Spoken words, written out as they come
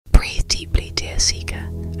deeply, dear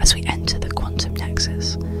Seeker, as we enter the Quantum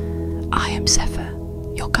Nexus. I am Zephyr,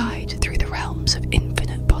 your guide through the realms of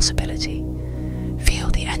infinite possibility.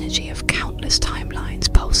 Feel the energy of countless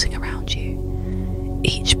timelines pulsing around you.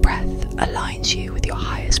 Each breath aligns you with your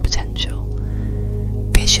highest potential.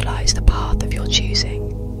 Visualize the path of your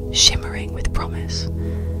choosing, shimmering with promise.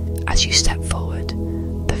 As you step forward,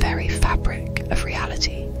 the very fabric of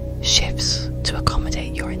reality shifts to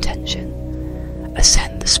accommodate your intention.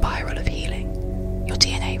 Ascend the spiral of healing, your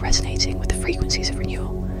DNA resonating with the frequencies of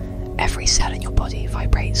renewal. Every cell in your body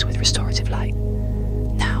vibrates with restorative light.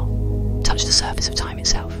 Now, touch the surface of time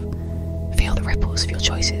itself. Feel the ripples of your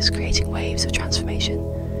choices creating waves of transformation.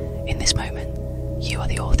 In this moment, you are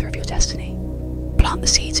the author of your destiny. Plant the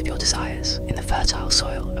seeds of your desires in the fertile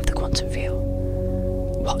soil of the quantum field.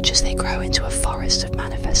 Watch as they grow into a forest of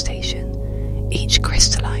manifestation, each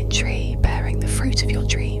crystalline tree bearing the fruit of your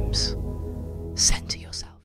dreams. Center